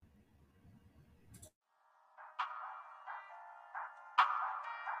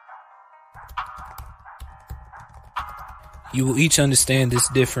You will each understand this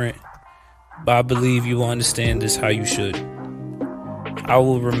different, but I believe you will understand this how you should. I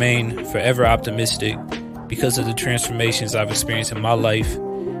will remain forever optimistic because of the transformations I've experienced in my life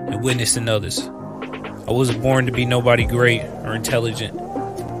and witnessed in others. I wasn't born to be nobody great or intelligent.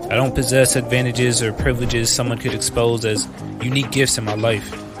 I don't possess advantages or privileges someone could expose as unique gifts in my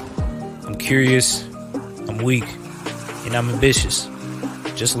life. I'm curious, I'm weak, and I'm ambitious,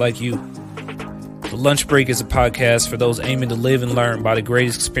 just like you. The Lunch Break is a podcast for those aiming to live and learn by the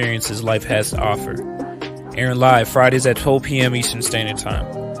greatest experiences life has to offer. Airing live Fridays at 12 p.m. Eastern Standard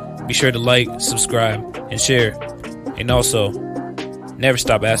Time. Be sure to like, subscribe, and share. And also, never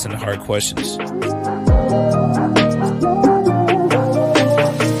stop asking the hard questions.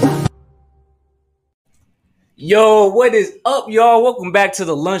 Yo, what is up, y'all? Welcome back to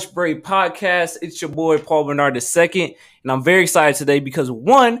the Lunch Break Podcast. It's your boy, Paul Bernard II. And I'm very excited today because,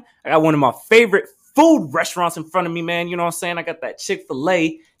 one, I got one of my favorite food restaurants in front of me, man. You know what I'm saying? I got that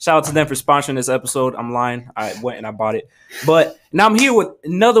Chick-fil-A. Shout out to them for sponsoring this episode. I'm lying. I went and I bought it. But now I'm here with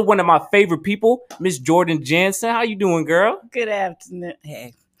another one of my favorite people, Miss Jiordan Jansen. How you doing, girl? Good afternoon.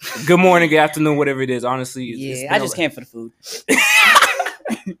 Hey. Good morning, good afternoon, whatever it is. Honestly, I just came for the food.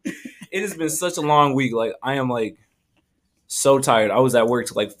 It has been such a long week. Like, I am like so tired. I was at work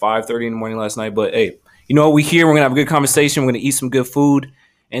till like 5:30 in the morning last night. But hey, you know what? We're here. We're gonna have a good conversation. We're gonna eat some good food.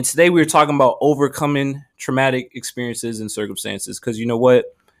 And today we were talking about overcoming traumatic experiences and circumstances. Because you know what?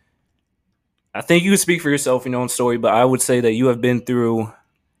 I think you can speak for yourself in your own story, but I would say that you have been through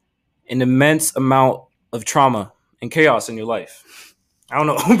an immense amount of trauma and chaos in your life. I don't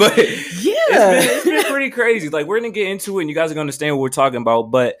know, but it's been pretty crazy. Like, we're going to get into it, and you guys are going to understand what we're talking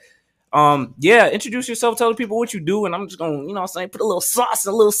about. But, introduce yourself, tell the people what you do, and I'm just going to, you know what I'm saying, put a little sauce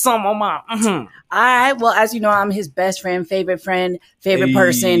and a little something on my... All right, well, as you know, I'm his best friend, favorite person,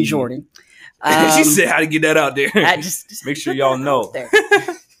 Jordan. She said how to get that out there. Just make sure y'all know.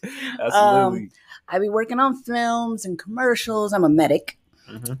 Absolutely. I be working on films and commercials. I'm a medic.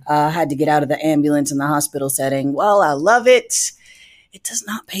 Had to get out of the ambulance in the hospital setting. Well, I love it. It does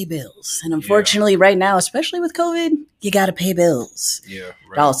not pay bills. And unfortunately, right now, especially with COVID, you got to pay bills. Yeah, right.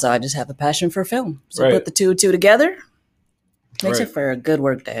 But also, I just have a passion for film. So put the two together, makes it for a good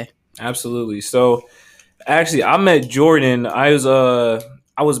work day. Absolutely. So, actually, I met Jiordan.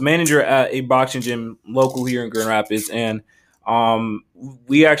 I was manager at a boxing gym local here in Grand Rapids. And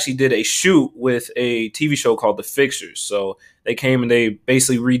we actually did a shoot with a TV show called The Fixers. So they came and they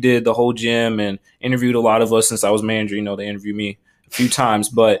basically redid the whole gym and interviewed a lot of us. Since I was manager, you know, they interviewed me a few times,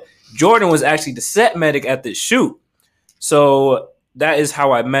 but Jiordan was actually the set medic at this shoot. So that is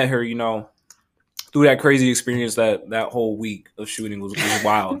how I met her, you know, through that crazy experience. That whole week of shooting was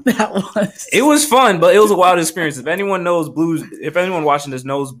wild. It was fun, but it was a wild experience. If anyone knows Blues, if anyone watching this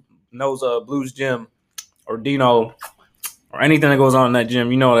knows Blues Gym or Dino or anything that goes on in that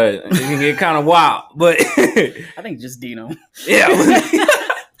gym, you know that it can get kind of wild. But I think just Dino. Yeah.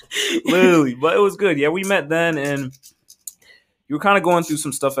 Literally. But it was good. Yeah, we met then, and you were kind of going through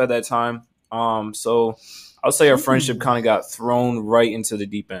some stuff at that time. So I'll say our friendship kind of got thrown right into the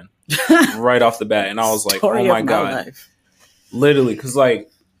deep end right off the bat. And I was like, oh my God. Literally. Because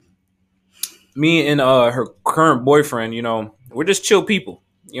like me and her current boyfriend, you know, we're just chill people.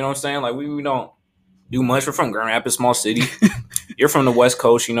 You know what I'm saying? Like we don't do much. We're from Grand Rapids, small city. You're from the West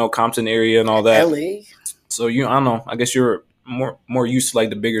Coast, you know, Compton area and all that. LA. So I don't know. I guess you're more used to like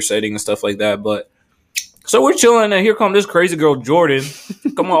the bigger setting and stuff like that. But so we're chilling, and here come this crazy girl,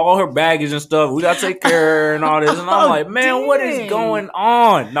 Jiordan. Come on, all her baggage and stuff. We got to take care of her and all this. And I'm like, man, what is going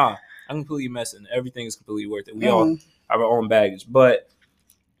on? Nah, I'm completely messing. Everything is completely worth it. We all have our own baggage. But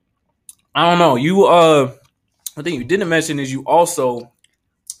I don't know. I think you didn't mention is you also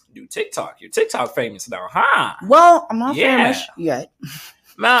do TikTok. You're TikTok famous now, huh? Well, I'm not famous yet.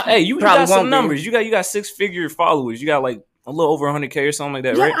 Now, hey, you got some numbers. You got 6-figure followers. You got like a little over 100K or something like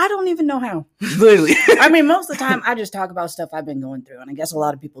that, right? I don't even know how. Literally. I mean, most of the time, I just talk about stuff I've been going through, and I guess a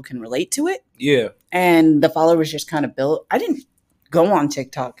lot of people can relate to it. Yeah. And the followers just kind of built. I didn't go on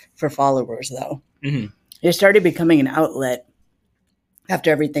TikTok for followers, though. Mm-hmm. It started becoming an outlet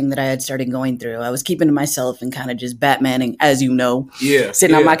after everything that I had started going through. I was keeping to myself and kind of just Batmaning, as you know. Yeah.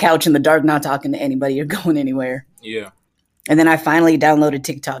 Sitting on my couch in the dark, not talking to anybody or going anywhere. Yeah. And then I finally downloaded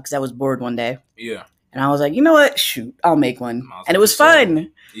TikTok because I was bored one day. Yeah. And I was like, you know what? Shoot, I'll make one. And it was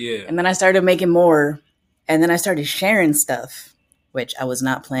fun. Yeah. And then I started making more. And then I started sharing stuff, which I was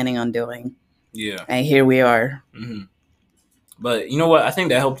not planning on doing. Yeah. And here we are. Mm-hmm. But you know what? I think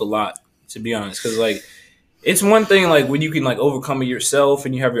that helped a lot, to be honest. Because, like, it's one thing, like, when you can, like, overcome it yourself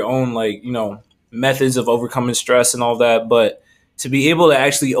and you have your own, like, you know, methods of overcoming stress and all that. But to be able to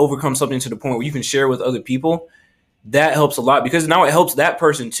actually overcome something to the point where you can share with other people, that helps a lot because now it helps that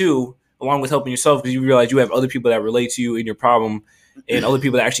person too, along with helping yourself because you realize you have other people that relate to you in your problem and other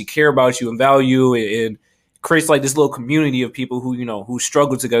people that actually care about you and value and creates like this little community of people who, who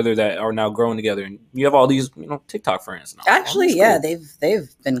struggle together that are now growing together. And you have all these, TikTok friends. Now. Actually, yeah, cool. They've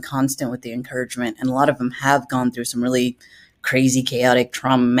been constant with the encouragement, and a lot of them have gone through some really crazy, chaotic,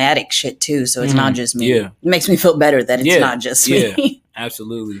 traumatic shit too. So it's not just me. Yeah. It makes me feel better that it's not just me. Yeah,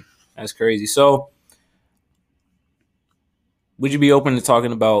 absolutely. That's crazy. So would you be open to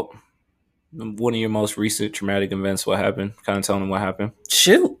talking about one of your most recent traumatic events? What happened? Kind of telling them what happened.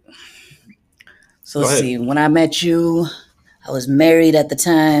 Shoot. So let's see. When I met you, I was married at the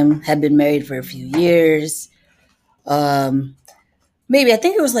time, had been married for a few years. Maybe I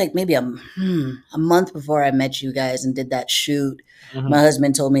think it was like maybe a month before I met you guys and did that shoot. Mm-hmm. My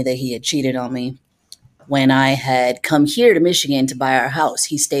husband told me that he had cheated on me when I had come here to Michigan to buy our house.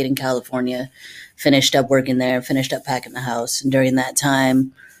 He stayed in California, finished up working there, finished up packing the house. And during that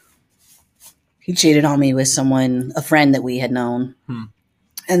time, he cheated on me with someone, a friend that we had known.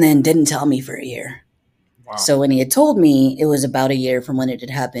 And then didn't tell me for a year. Wow. So when he had told me, it was about a year from when it had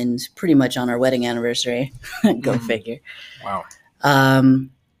happened, pretty much on our wedding anniversary. Go figure. Wow. And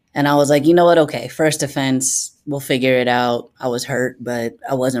I was like, you know what? Okay, first offense, we'll figure it out. I was hurt, but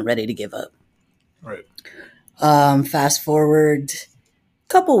I wasn't ready to give up. Right. Fast forward a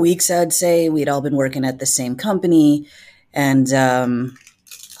couple weeks, I'd say. We'd all been working at the same company. And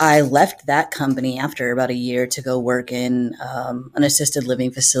I left that company after about a year to go work in an assisted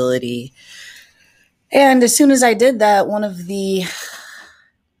living facility. And as soon as I did that, one of the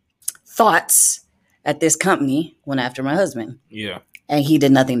thoughts at this company went after my husband. Yeah. And he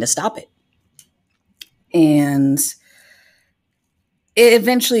did nothing to stop it. And it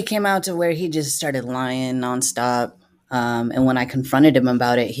eventually came out to where he just started lying nonstop. And when I confronted him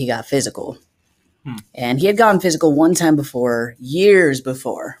about it, he got physical. And he had gotten physical one time before, years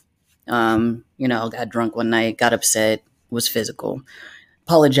before. Got drunk one night, got upset, was physical,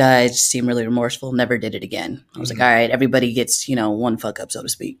 apologized, seemed really remorseful, never did it again. I was like, all right, everybody gets, one fuck up, so to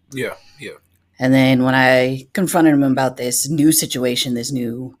speak. Yeah, yeah. And then when I confronted him about this new situation, this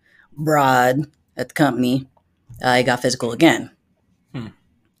new broad at the company, I got physical again.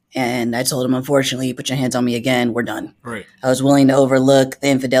 And I told him, unfortunately, you put your hands on me again, we're done. Right. I was willing to overlook the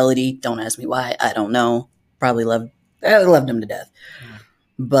infidelity. Don't ask me why. I don't know. I loved him to death.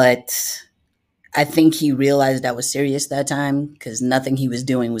 But I think he realized I was serious that time because nothing he was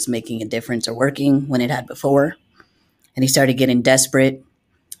doing was making a difference or working when it had before. And he started getting desperate.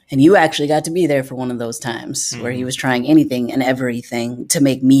 And you actually got to be there for one of those times where he was trying anything and everything to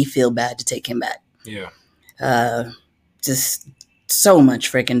make me feel bad to take him back. Yeah. Just so much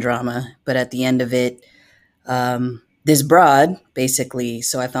freaking drama. But at the end of it, this broad basically,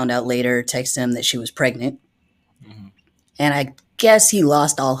 so I found out later, texted him that she was pregnant. And I guess he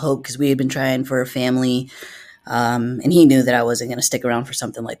lost all hope because we had been trying for a family. And he knew that I wasn't going to stick around for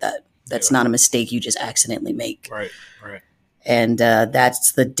something like that. That's not a mistake you just accidentally make. Right. And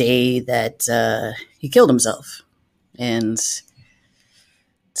that's the day that he killed himself. And let's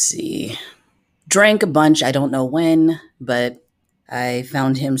see, drank a bunch. I don't know when, but I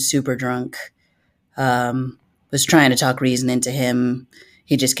found him super drunk. Was trying to talk reason into him.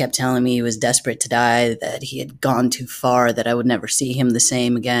 He just kept telling me he was desperate to die, that he had gone too far, that I would never see him the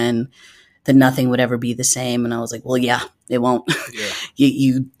same again, that nothing would ever be the same. And I was like, well, yeah, it won't. Yeah.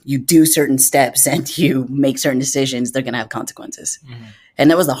 you do certain steps and you make certain decisions, they're going to have consequences. And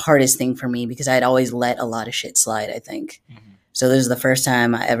that was the hardest thing for me because I'd always let a lot of shit slide, I think. So this is the first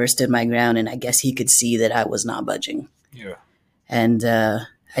time I ever stood my ground, and I guess he could see that I was not budging. Yeah. And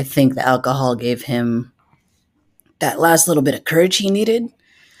I think the alcohol gave him that last little bit of courage he needed.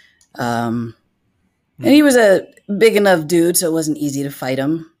 And he was a big enough dude, so it wasn't easy to fight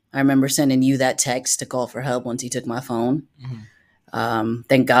him. I remember sending you that text to call for help once he took my phone.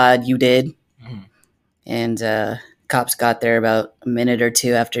 Thank God you did. And cops got there about a minute or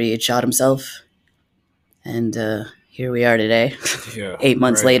two after he had shot himself. And here we are today. Yeah, 8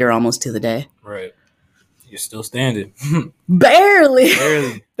 months later, almost to the day. Right. You're still standing. Barely.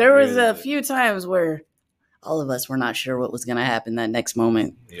 There was a few times where all of us were not sure what was going to happen that next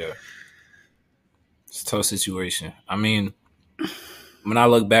moment. Yeah. It's a tough situation. I mean, when I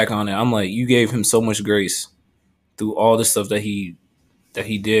look back on it, I'm like, you gave him so much grace through all the stuff that he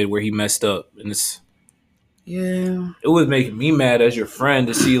did where he messed up. And it was making me mad as your friend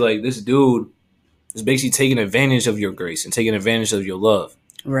to see like this dude is basically taking advantage of your grace and taking advantage of your love.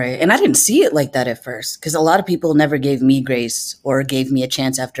 Right. And I didn't see it like that at first because a lot of people never gave me grace or gave me a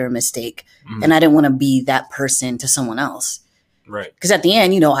chance after a mistake. And I didn't want to be that person to someone else. Right. Because at the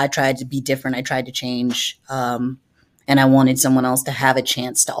end, I tried to be different. I tried to change. and I wanted someone else to have a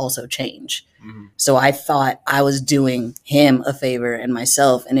chance to also change. Mm-hmm. So I thought I was doing him a favor and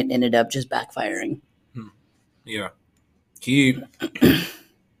myself, and it ended up just backfiring. Yeah.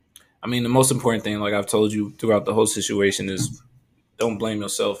 I mean, the most important thing, like I've told you throughout the whole situation, is don't blame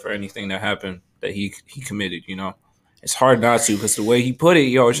yourself for anything that happened that he committed, you know? It's hard not to, because the way he put it,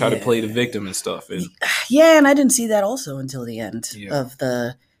 he always tried to play the victim and stuff. And and I didn't see that also until the end of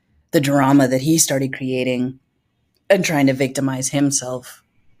the drama that he started creating and trying to victimize himself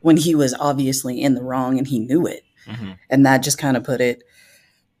when he was obviously in the wrong and he knew it. Mm-hmm. And that just kind of put it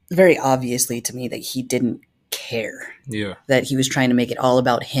very obviously to me that he didn't care. Yeah. That he was trying to make it all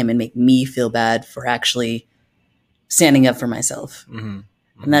about him and make me feel bad for actually standing up for myself. Mm-hmm.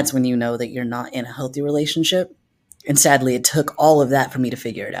 Mm-hmm. And that's when you know that you're not in a healthy relationship. And sadly, it took all of that for me to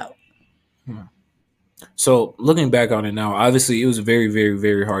figure it out. Hmm. So looking back on it now, obviously it was a very, very,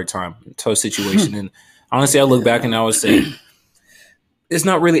 very hard time, tough situation. And honestly, I look back and I would say it's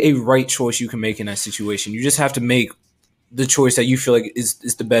not really a right choice you can make in that situation. You just have to make the choice that you feel like is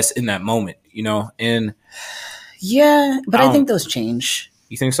the best in that moment, you know? And yeah, but I think those change.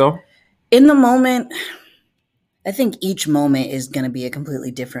 You think so? In the moment, I think each moment is going to be a completely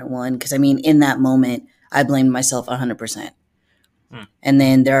different one. Because, I mean, in that moment, I blamed myself 100%. And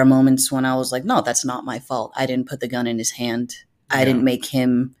then there are moments when I was like, no, that's not my fault. I didn't put the gun in his hand. Yeah. I didn't make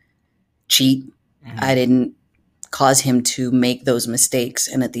him cheat. Mm-hmm. I didn't cause him to make those mistakes.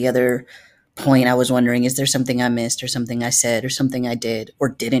 And at the other point, I was wondering, is there something I missed or something I said or something I did or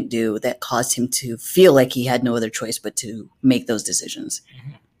didn't do that caused him to feel like he had no other choice but to make those decisions?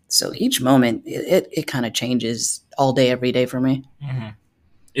 Mm-hmm. So each moment, it kind of changes all day, every day for me. Mm-hmm.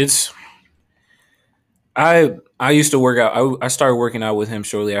 I used to work out. I started working out with him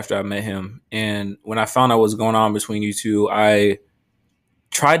shortly after I met him. And when I found out what was going on between you two, I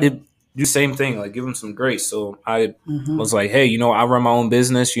tried to do the same thing, like give him some grace. So I was like, hey, you know, I run my own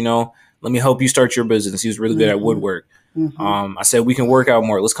business, you know, let me help you start your business. He was really good at woodwork. Mm-hmm. I said, we can work out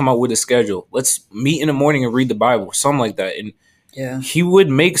more. Let's come out with a schedule. Let's meet in the morning and read the Bible, something like that. And he would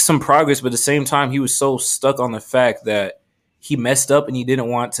make some progress, but at the same time, he was so stuck on the fact that he messed up and he didn't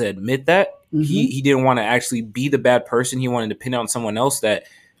want to admit that. Mm-hmm. He didn't want to actually be the bad person. He wanted to pin on someone else that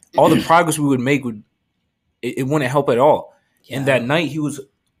all the progress we would make it wouldn't help at all. Yeah. And that night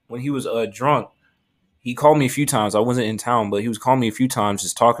when he was drunk, he called me a few times. I wasn't in town, but he was calling me a few times,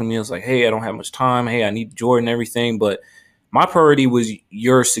 just talking to me. I was like, hey, I don't have much time. Hey, I need Jiordan and everything. But my priority was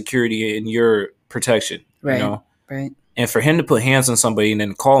your security and your protection. Right. You know? Right. And for him to put hands on somebody and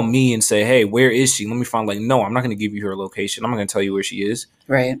then call me and say, hey, where is she? Let me find, like, no, I'm not going to give you her location. I'm not going to tell you where she is.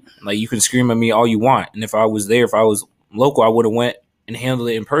 Right. Like, you can scream at me all you want. And if I was there, if I was local, I would have went and handled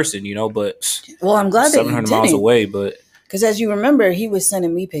it in person, you know, but well, I'm glad 700 that miles away, but because as you remember, he was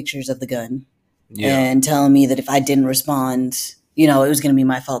sending me pictures of the gun and telling me that if I didn't respond, you know, it was going to be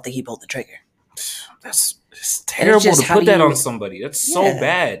my fault that he pulled the trigger. It's terrible to put that on somebody. That's so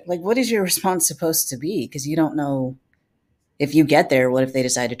bad. Like, what is your response supposed to be? Because you don't know. If you get there, what if they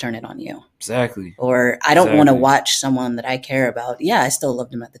decide to turn it on you? Exactly. Or I don't want to watch someone that I care about. Yeah, I still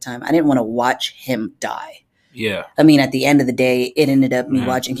loved him at the time. I didn't want to watch him die. Yeah. I mean, at the end of the day, it ended up me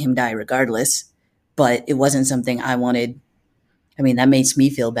watching him die regardless. But it wasn't something I wanted. I mean, that makes me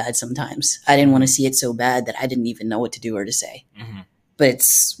feel bad sometimes. I didn't want to see it so bad that I didn't even know what to do or to say. Mm-hmm. But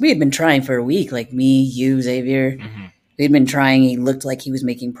we had been trying for a week, like me, you, Xavier. Mm-hmm. We had been trying. He looked like he was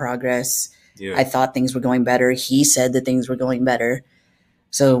making progress. Yeah. I thought things were going better. He said that things were going better.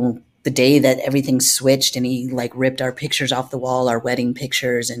 So the day that everything switched and he like ripped our pictures off the wall, our wedding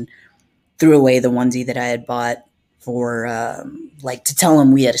pictures, and threw away the onesie that I had bought for like to tell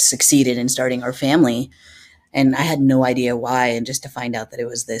him we had succeeded in starting our family. And I had no idea why. And just to find out that it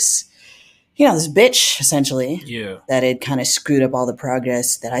was this, you know, this bitch essentially that had kind of screwed up all the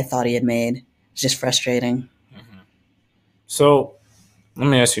progress that I thought he had made. It's just frustrating. Mm-hmm. So let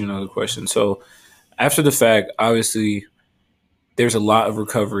me ask you another question. So after the fact, obviously, there's a lot of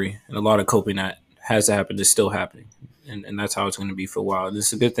recovery and a lot of coping that has to happen. It's still happening. And that's how it's going to be for a while. This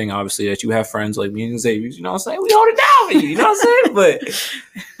is a good thing, obviously, that you have friends like me and Xavier. You know what I'm saying? We hold it down for you. You know what I'm saying? But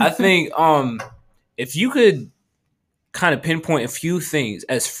I think if you could kind of pinpoint a few things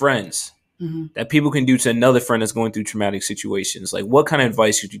as friends that people can do to another friend that's going through traumatic situations, like what kind of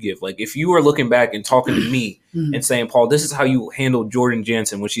advice would you give? Like if you were looking back and talking to me and saying, Paul, this is how you handle Jiordan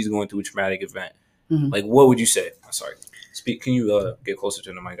Jansen when she's going through a traumatic event. Like, what would you say? I'm sorry. Speak. Can you get closer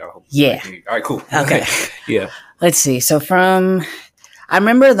to the mic? I hope. Yeah. All right, cool. Okay. Yeah. Let's see. So I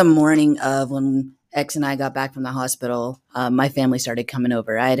remember the morning of when X and I got back from the hospital, my family started coming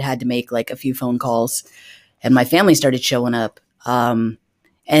over. I had to make like a few phone calls and my family started showing up.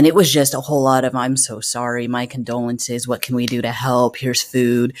 And it was just a whole lot of, I'm so sorry, my condolences, what can we do to help? Here's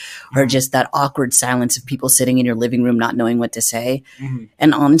food. Or just that awkward silence of people sitting in your living room not knowing what to say.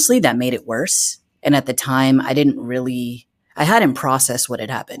 And honestly, that made it worse. And at the time, I hadn't processed what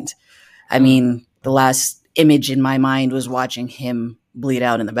had happened. I mean, the last image in my mind was watching him bleed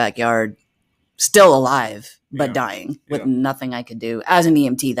out in the backyard, still alive, but dying with nothing I could do. As an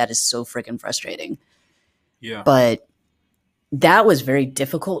EMT, that is so freaking frustrating. Yeah. But that was very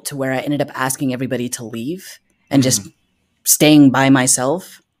difficult to where I ended up asking everybody to leave and just staying by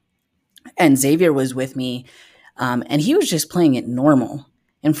myself. And Xavier was with me, and he was just playing it normal.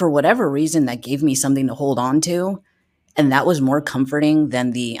 And for whatever reason, that gave me something to hold on to. And that was more comforting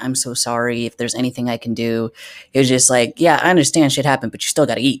than the, I'm so sorry, if there's anything I can do. It was just like, yeah, I understand shit happened, but you still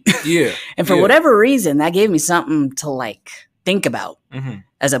got to eat. Yeah. And for whatever reason, that gave me something to like think about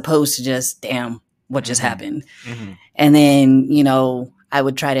as opposed to just, damn, what just happened. And then, you know, I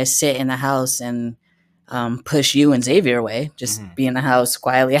would try to sit in the house and push you and Xavier away. Just be in the house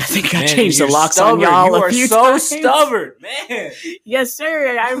quietly. I think I changed the locks on y'all a few times. You are so stubborn, man. Yes,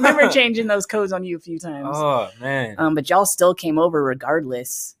 sir. I remember changing those codes on you a few times. Oh, man. But y'all still came over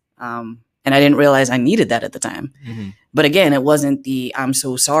regardless. And I didn't realize I needed that at the time. But again, it wasn't the, I'm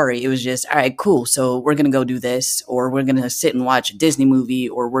so sorry. It was just, all right, cool. So we're going to go do this, or we're going to sit and watch a Disney movie,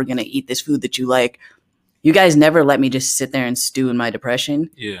 or we're going to eat this food that you like. You guys never let me just sit there and stew in my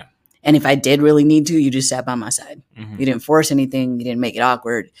depression. Yeah. And if I did really need to, you just sat by my side. You didn't force anything. You didn't make it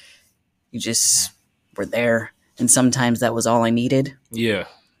awkward. You just were there. And sometimes that was all I needed. Yeah.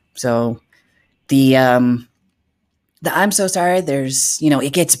 So the I'm so sorry, there's, you know,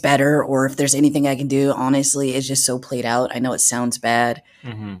 it gets better, or if there's anything I can do, honestly, it's just so played out. I know it sounds bad,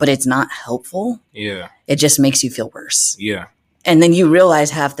 but it's not helpful. Yeah. It just makes you feel worse. Yeah. And then you realize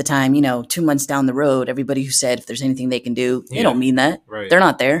half the time, you know, 2 months down the road, everybody who said if there's anything they can do, they don't mean that. Right. They're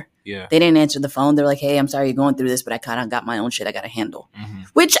not there. Yeah. They didn't answer the phone. They're like, hey, I'm sorry you're going through this, but I kind of got my own shit I got to handle,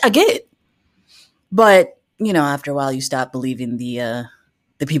 which I get. But, you know, after a while, you stop believing the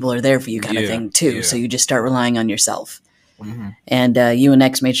people are there for you kind of thing, too. Yeah. So you just start relying on yourself. And you and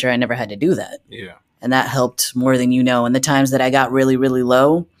X made sure I never had to do that. Yeah. And that helped more than you know. And the times that I got really, really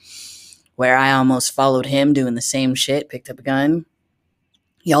low, where I almost followed him doing the same shit, picked up a gun,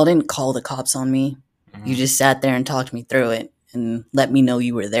 y'all didn't call the cops on me. You just sat there and talked me through it and let me know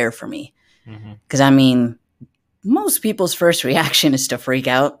you were there for me. Because, I mean, most people's first reaction is to freak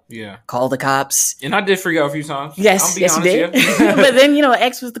out. Yeah. Call the cops. And I did freak out a few times. Yes, yes, you did. But then, you know,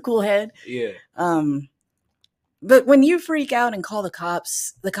 X was the cool head. Yeah. But when you freak out and call the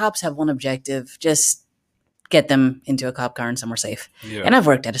cops have one objective: just get them into a cop car and somewhere safe. Yeah. And I've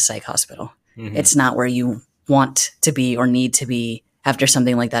worked at a psych hospital. It's not where you want to be or need to be after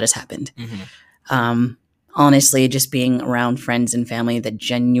something like that has happened. Honestly, just being around friends and family that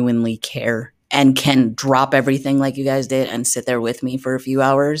genuinely care and can drop everything like you guys did and sit there with me for a few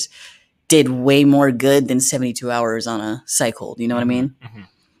hours did way more good than 72 hours on a psych hold. You know what I mean?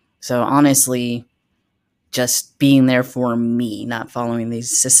 So honestly, just being there for me, not following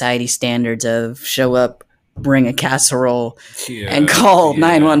these society standards of show up, bring a casserole, and call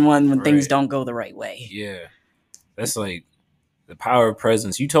 911 when things don't go the right way. Yeah. That's like the power of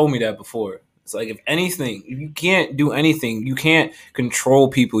presence. You told me that before. It's like, if anything, if you can't do anything, you can't control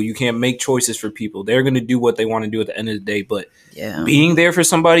people. You can't make choices for people. They're going to do what they want to do at the end of the day. But being there for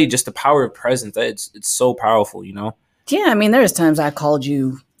somebody, just the power of presence, it's so powerful, you know? Yeah, I mean, there's times I called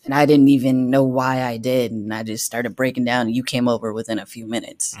you and I didn't even know why I did. And I just started breaking down and you came over within a few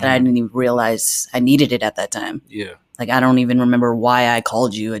minutes. And I didn't even realize I needed it at that time. Yeah. Like, I don't even remember why I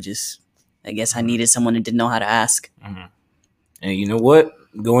called you. I guess I needed someone who didn't know how to ask. And you know what?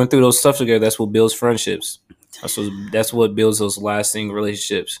 Going through those stuff together, that's what builds friendships. That's what builds those lasting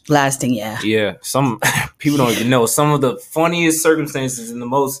relationships. Lasting, yeah. Yeah. Some people don't even know. Some of the funniest circumstances and the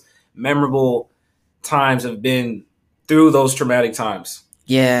most memorable times have been through those traumatic times.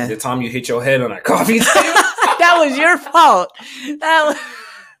 Yeah. The time you hit your head on that coffee table. That was your fault.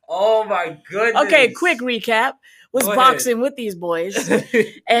 Oh my goodness. Okay, quick recap. Was boxing with these boys.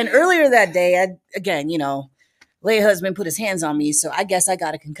 And earlier that day, again, you know, lay husband put his hands on me, so I guess I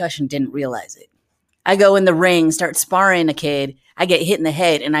got a concussion, didn't realize it. I go in the ring, start sparring a kid, I get hit in the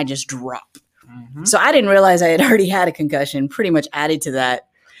head, and I just drop. So I didn't realize I had already had a concussion, pretty much added to that.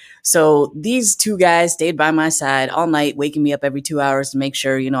 So these two guys stayed by my side all night, waking me up every 2 hours to make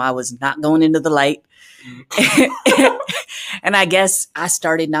sure, you know, I was not going into the light. And I guess I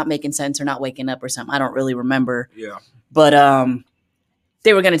started not making sense or not waking up or something. I don't really remember. Yeah. But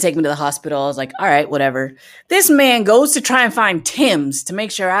they were going to take me to the hospital. I was like, all right, whatever. This man goes to try and find Tim's to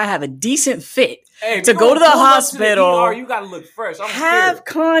make sure I have a decent fit to go to the hospital. You gotta look fresh. I'm half scared.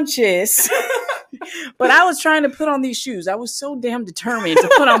 Conscious. But I was trying to put on these shoes. I was so damn determined to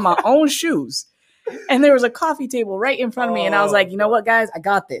put on my own shoes. And there was a coffee table right in front of me. And I was like, you know what, guys? I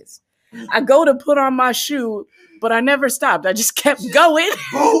got this. I go to put on my shoe, but I never stopped. I just kept going.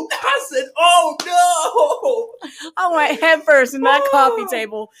 I said, oh, no. I went head first in that coffee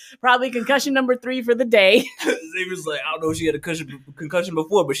table. Probably concussion number 3 for the day. Xavier's like, I don't know if she had a concussion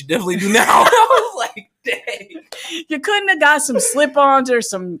before, but she definitely do now. I was like, dang. You couldn't have got some slip-ons or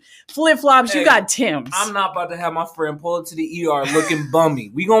some flip-flops. Hey, you got Tim's. I'm not about to have my friend pull up to the ER looking bummy.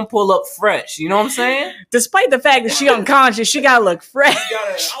 We gonna pull up fresh. You know what I'm saying? Despite the fact that she unconscious, she gotta look fresh.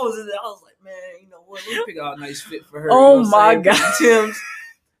 I was like, man, you know what? Let me pick out a nice fit for her. Oh, you know my God. Tim's.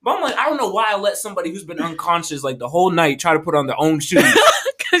 But I'm like, I don't know why I let somebody who's been unconscious like the whole night try to put on their own shoes.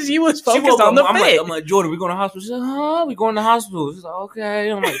 Because you was focused on the fit. I'm like, Jordan, we going to the hospital? She's like, huh? We going to the hospital? She's like,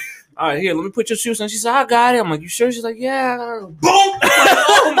 okay. I'm like, all right, here, let me put your shoes on. She said, I got it. I'm like, you sure? She's like, yeah. Boom! I'm like,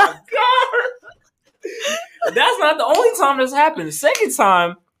 oh my God. That's not the only time this happened. The second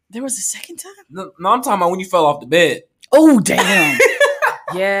time. There was a second time? No, I'm talking about when you fell off the bed. Oh, damn.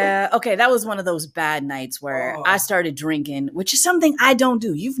 Yeah. Okay. That was one of those bad nights where I started drinking, which is something I don't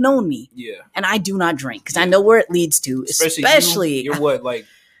do. You've known me. Yeah. And I do not drink because I know where it leads to. Especially you're what, like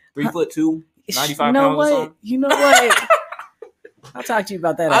 3'2", 95 pounds or something? You know what? I'll talk to you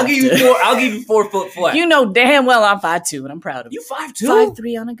about that. I'll give you 4 foot flat. You know damn well I'm 5'2" and I'm proud of it. You 5'2"?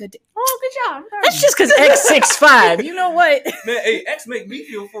 5'3" on a good day. Oh, good job. That's just because X 6'5". You know what? Man, hey, X make me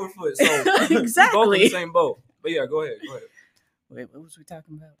feel 4 foot. So exactly. Both in the same boat. But yeah, go ahead. Wait, what was we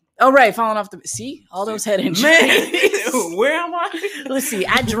talking about? Oh, right, falling off the... See? All those head injuries. Man, where am I? Let's see.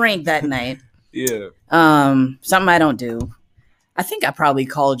 I drank that night. Yeah. Something I don't do. I think I probably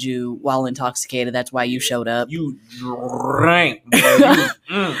called you while intoxicated. That's why you showed up. You drank.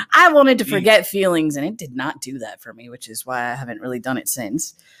 I wanted to forget feelings, and it did not do that for me, which is why I haven't really done it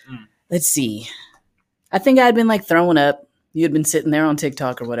since. Let's see. I think I had been like throwing up. You had been sitting there on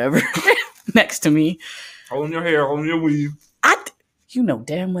TikTok or whatever next to me. Holding your hair, holding your weave. You know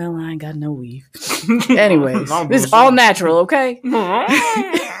damn well I ain't got no weave. Anyways, this is all natural, okay?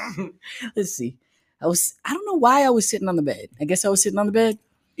 Let's see. I don't know why I was sitting on the bed. I guess I was sitting on the bed.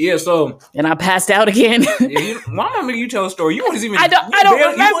 Yeah, so. And I passed out again. Why am I making you tell a story? You wasn't even. I don't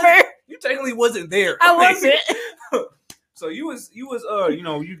remember. You technically wasn't there. I wasn't. So you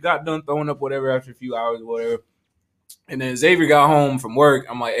got done throwing up whatever after a few hours or whatever. And then Xavier got home from work.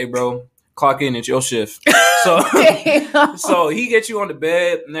 I'm like, hey, bro, clock in, it's your shift. So he gets you on the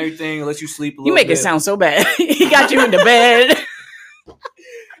bed and everything, lets you sleep a little bit. You make it sound so bad. He got you in the bed.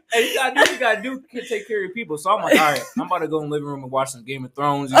 Hey, you gotta do take care of your people. So I'm like, all right, I'm about to go in the living room and watch some Game of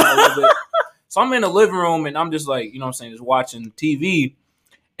Thrones, a little bit. So I'm in the living room and I'm just like, just watching TV.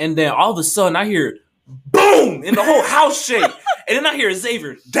 And then all of a sudden I hear boom and the whole house shake. And then I hear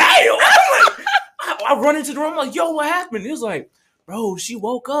Xavier, damn! I run into the room, I'm like, yo, what happened? He was like, bro, she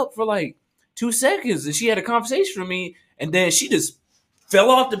woke up for like 2 seconds and she had a conversation with me and then she just fell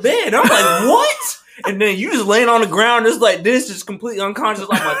off the bed. I'm like, what? And then you just laying on the ground just like this, just completely unconscious.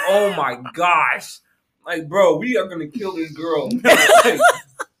 I'm like, oh my gosh. Like, bro, we are going to kill this girl.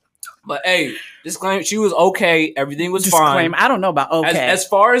 But hey, disclaimer, she was okay. Everything was fine. I don't know about okay. As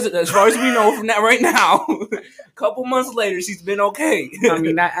far as we know from that right now, a couple months later, she's been okay. I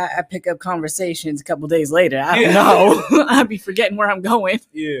mean, I pick up conversations a couple days later. I don't know. I'd be forgetting where I'm going.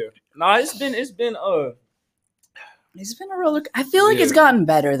 Yeah. No, it's been a roller. I feel like it's gotten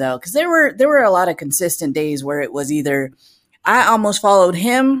better though, because there were a lot of consistent days where it was either I almost followed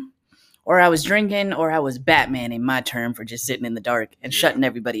him, or I was drinking, or I was Batman in my term for just sitting in the dark and shutting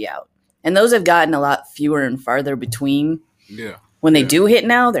everybody out. And those have gotten a lot fewer and farther between. Yeah. When they do hit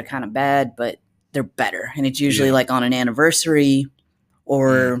now, they're kind of bad, but they're better. And it's usually like on an anniversary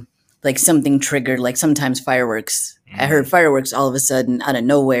or like something triggered, like sometimes fireworks. I heard fireworks all of a sudden out of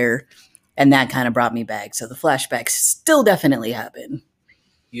nowhere, and that kind of brought me back. So the flashbacks still definitely happen.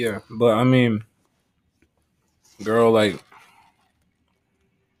 Yeah, but I mean, girl, like,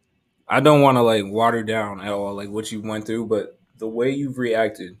 I don't want to like water down at all like what you went through, but the way you've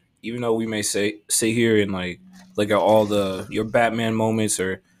reacted, even though we may sit here and like at all your Batman moments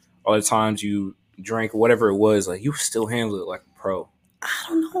or all the times you drank, whatever it was, like you still handled it like a pro. I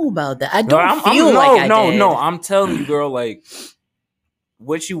don't know about that. I don't feel like I did. No, I'm telling you, girl, like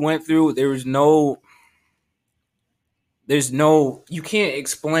what you went through, there's no, you can't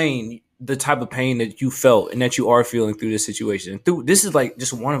explain the type of pain that you felt and that you are feeling through this situation. This is like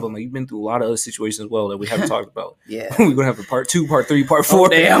just one of them. Like you've been through a lot of other situations as well that we haven't talked about. Yeah. We're going to have a part 2, part 3, part 4. Oh,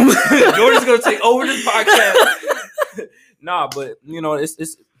 damn. Jordan's going to take over this podcast. Nah, but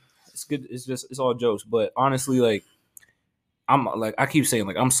it's it's good. It's all jokes. But honestly, like, I keep saying,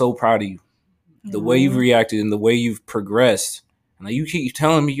 like, I'm so proud of you. The way you've reacted and the way you've progressed. And like, you keep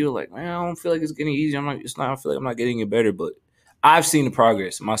telling me, you're like, man, I don't feel like it's getting easier. I feel like I'm not getting it better. But I've seen the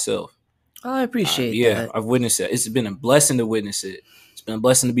progress myself. Oh, I appreciate that. I've witnessed it. It's been a blessing to witness it. It's been a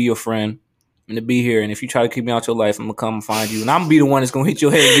blessing to be your friend and to be here. And if you try to keep me out your life, I'm going to come and find you. And I'm going to be the one that's going to hit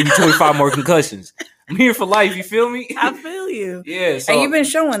your head and give you 25 more concussions. I'm here for life. You feel me? I feel you. Yeah. So, and you've been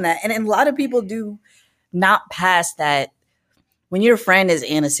showing that. And a lot of people do not pass that. When your friend is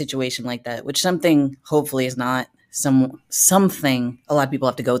in a situation like that, which something hopefully is not something a lot of people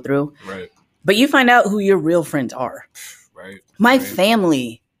have to go through. Right. But you find out who your real friends are. Right. My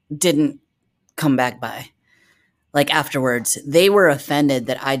family didn't come back by. Like afterwards, they were offended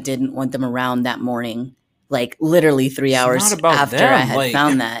that I didn't want them around that morning. Like literally 3 hours after I had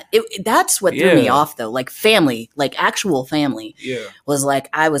found that. That's what threw me off though. Like family, like actual family was like,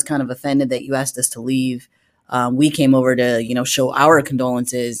 I was kind of offended that you asked us to leave. We came over to, show our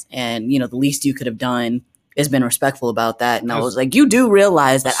condolences, and, the least you could have done is been respectful about that. And I was like, you do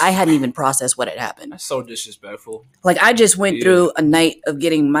realize that I hadn't even processed what had happened. That's so disrespectful. Like, I just went through a night of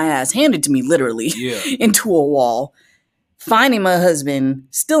getting my ass handed to me, literally, into a wall, finding my husband,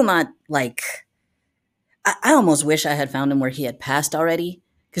 still not, like, I almost wish I had found him where he had passed already,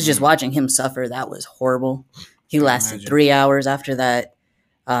 because just watching him suffer, that was horrible. He lasted 3 hours after that.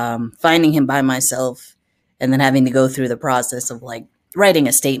 Finding him by myself, and then having to go through the process of like writing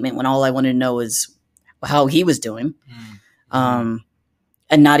a statement when all I wanted to know is how he was doing, and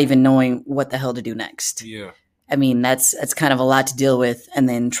not even knowing what the hell to do next. Yeah. I mean, that's kind of a lot to deal with, and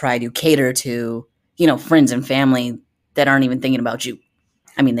then try to cater to, friends and family that aren't even thinking about you.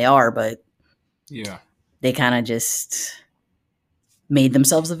 I mean, they are, but they kind of just made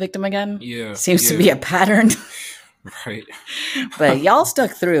themselves a victim again. Yeah. Seems to be a pattern. Right. But y'all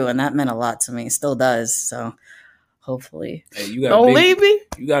stuck through, and that meant a lot to me. It still does. So hopefully. Hey, you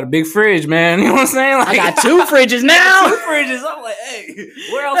got a big fridge, man. You know what I'm saying? Like, I got 2 fridges now. 2 fridges. I'm like, hey,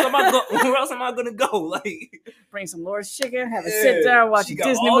 where else am I gonna go? Like, bring some Lord's chicken, have a sit down, watch a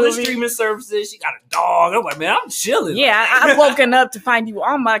Disney movie. All the streaming services. She got a dog. I'm like, man, I'm chilling. Yeah, I've woken up to find you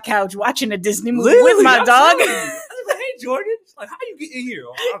on my couch watching a Disney movie with my dog. I was like, hey, Jordan. She's like, how you get in here?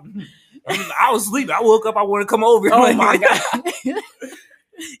 I was sleeping. I woke up. I want to come over. Oh my god!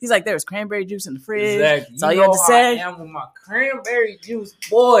 He's like, there was cranberry juice in the fridge. Exactly. That's all you had to say. I am with my cranberry juice,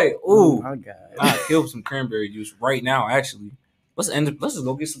 boy. Ooh, oh my god! I killed some cranberry juice right now. Actually, let's just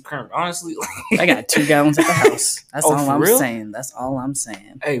go get some cranberry. Honestly, I got 2 gallons at the house. That's all I'm saying. That's all I'm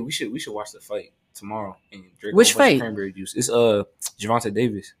saying. Hey, we should watch the fight tomorrow and drink which fight? Cranberry juice. It's Javante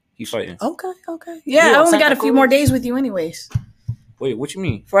Davis. He's fighting. Okay. Yeah, I only got a few more days with you, anyways. Wait, what you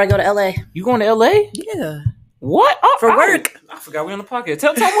mean? Before I go to LA. You going to LA? Yeah. What? For work. I forgot we on the podcast.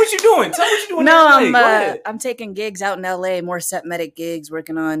 Tell me what you're doing. Tell me what you're doing. No, I'm taking gigs out in LA, more set medic gigs,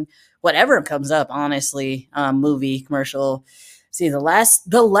 working on whatever comes up, honestly. Movie, commercial. See, the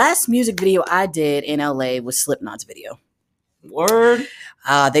last music video I did in LA was Slipknot's video. Word.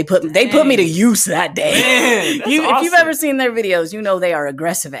 They put me to use that day. Man, awesome. If you've ever seen their videos, you know they are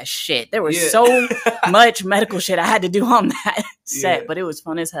aggressive as shit. There was so much medical shit I had to do on that set, but it was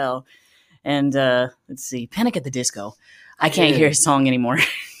fun as hell. And let's see, Panic at the Disco. I can't hear his song anymore.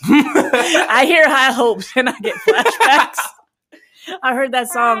 I hear High Hopes and I get flashbacks. I heard that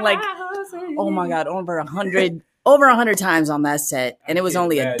song like, oh my god, over 100 times on that set, and it was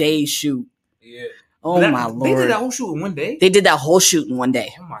only a day shoot. Yeah. Oh my lord! They did that whole shoot in one day. They did that whole shoot in one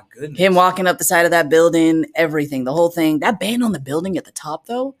day. Oh my goodness! Him walking up the side of that building, everything, the whole thing. That band on the building at the top,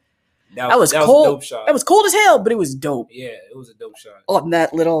 though, that was cold. Was a dope shot. It was cold as hell, but it was dope. Yeah, it was a dope shot. On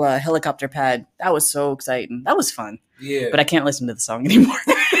that little helicopter pad, that was so exciting. That was fun. Yeah, but I can't listen to the song anymore.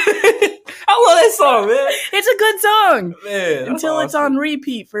 I love that song, man. It's a good song, man. Until it's on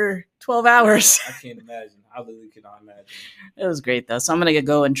repeat for 12 hours. I can't imagine. I literally cannot imagine. It was great though, so I'm gonna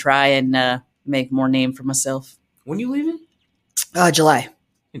go and try and make more name for myself. When you leaving? July.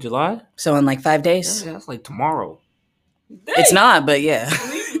 In July? So in like 5 days. Yeah, that's like tomorrow. Dang. It's not, but yeah.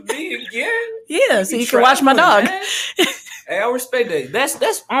 Leaving me again? Yeah, so you can watch my dog. Hey, I respect that. That's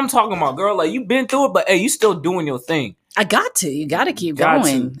what I'm talking about, girl. Like, you've been through it, but hey, you still doing your thing. I got to. You got to keep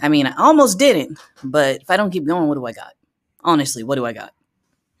going. I mean, I almost didn't, but if I don't keep going, what do I got? Honestly, what do I got?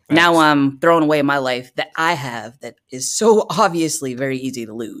 Thanks. Now I'm throwing away my life that I have that is so obviously very easy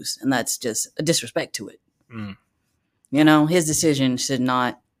to lose, and that's just a disrespect to it. Mm. You know, his decision should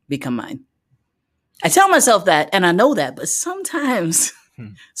not become mine. I tell myself that, and I know that, but sometimes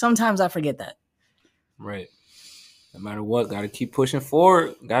I forget that. Right. No matter what, got to keep pushing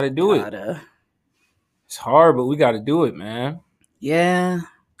forward. Got to do it. It's hard, but we got to do it, man. Yeah.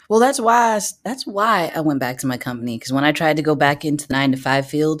 Well, that's why I went back to my company, because when I tried to go back into the 9 to 5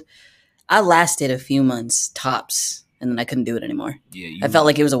 field, I lasted a few months tops, and then I couldn't do it anymore. I felt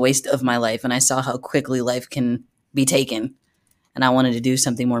like it was a waste of my life, and I saw how quickly life can be taken, and I wanted to do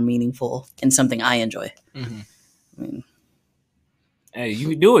something more meaningful and something I enjoy. Mm-hmm. I mean, hey, you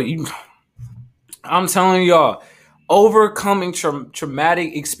can do it. I'm telling y'all, overcoming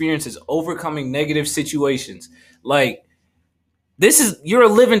traumatic experiences, overcoming negative situations, like you're a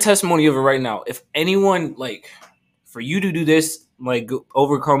living testimony of it right now. If anyone, like, for you to do this, like,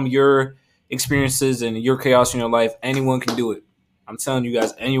 overcome your experiences and your chaos in your life, anyone can do it. I'm telling you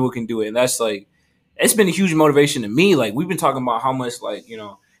guys, anyone can do it. And that's like, it's been a huge motivation to me. Like, we've been talking about how much, like, you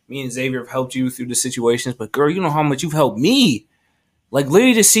know, me and Xavier have helped you through the situations, but girl, you know how much you've helped me. Like,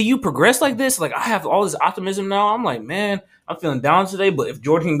 literally to see you progress like this, like, I have all this optimism now. I'm like, man, I'm feeling down today, but if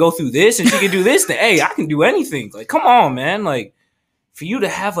Jiordan can go through this and she can do this, then hey, I can do anything. Like, come on, man. Like, for you to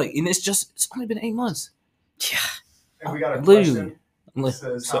have, like, and it's only been 8 months. Yeah. And we got a question. It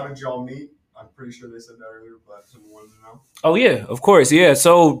says, how did y'all meet? I'm pretty sure they said that earlier, but someone wanted to know. Oh, yeah, of course. Yeah.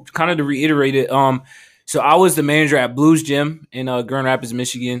 So, kind of to reiterate it, so I was the manager at Blues Gym in Grand Rapids,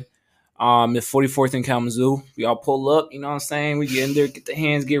 Michigan. At 44th in Kalamazoo. We all pull up, you know what I'm saying? We get in there, get the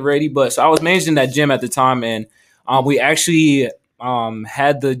hands, get ready. But so I was managing that gym at the time, and we actually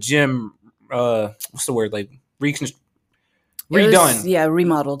had the gym, what's the word, like redone.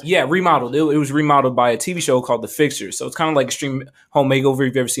 Remodeled. Yeah, remodeled. It was remodeled by a TV show called The Fixers. So it's kind of like Extreme Home Makeover, if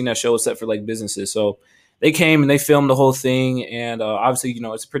you've ever seen that show, except for like businesses. So they came and they filmed the whole thing, and obviously, you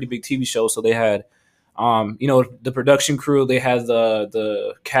know, it's a pretty big TV show, so they had you know, the production crew, they had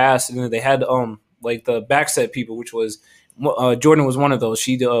the cast, and then they had like the backset people, which was Jiordan was one of those.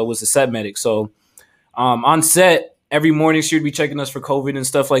 She was a set medic. So on set every morning she would be checking us for COVID and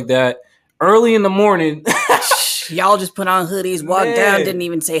stuff like that. Early in the morning, y'all just put on hoodies, walked down, didn't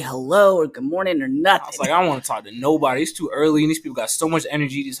even say hello or good morning or nothing. I was like, I don't want to talk to nobody. It's too early, and these people got so much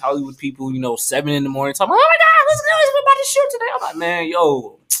energy. These Hollywood people, you know, 7 in the morning talking, oh my God, let's go, we're about to shoot today. I'm like, man,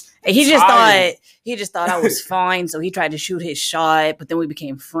 yo. He just thought I was fine, so he tried to shoot his shot, but then we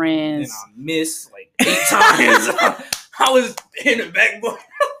became friends. And I missed like 8 times. I was in the backboard.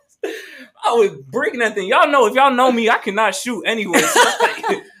 I was breaking that thing. Y'all know, if y'all know me, I cannot shoot anyway. So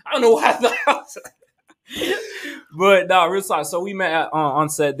like, I don't know why I thought I was. But no, real talk. So we met on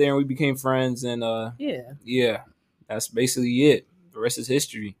set there, and we became friends, and yeah, that's basically it. The rest is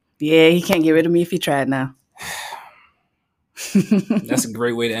history. Yeah, he can't get rid of me if he tried now. That's a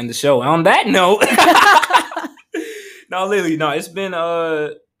great way to end the show. On that note, no, literally, no. It's been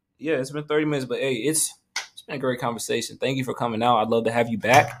it's been 30 minutes, but hey, it's been a great conversation. Thank you for coming out. I'd love to have you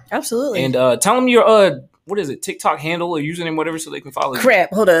back. Absolutely. And tell them your what is it, TikTok handle or username, whatever, so they can follow you.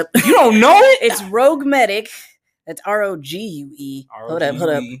 Crap, hold up. You don't know it? It's Rogue Medic. That's ROGUE. Hold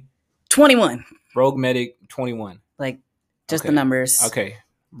up. 21. Rogue Medic 21. Like just the numbers. Okay.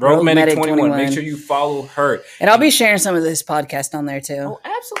 Rogue Medic 21. Make sure you follow her. And I'll be sharing some of this podcast on there too. Oh,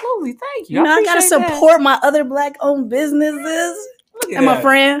 absolutely. Thank you. You know, I gotta support my other Black-owned businesses. And my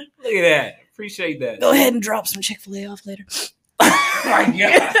friend. Look at that. Appreciate that. Go ahead and drop some Chick-fil-A off later. Oh my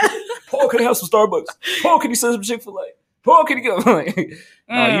God. Paul, can I have some Starbucks? Paul, can you send some Chick-fil-A? Paul, can you go?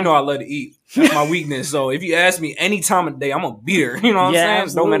 You know I love to eat. That's my weakness. So if you ask me any time of the day, I'm going to be there. You know what I'm saying?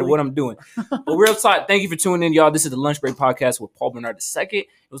 Absolutely. No matter what I'm doing. But real talk, thank you for tuning in, y'all. This is the Lunch Break Podcast with Paul Bernard II. It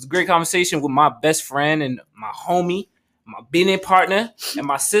was a great conversation with my best friend and my homie, my business partner, and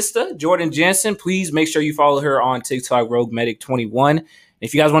my sister, Jiordan Jansen. Please make sure you follow her on TikTok, Rogue Medic 21.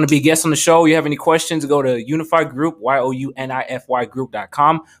 If you guys want to be a guest on the show, you have any questions, go to Unified Group, YOUNIFY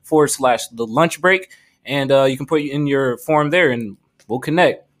group.com/the lunch break. And you can put in your form there and we'll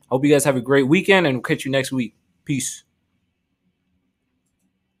connect. Hope you guys have a great weekend and we'll catch you next week. Peace.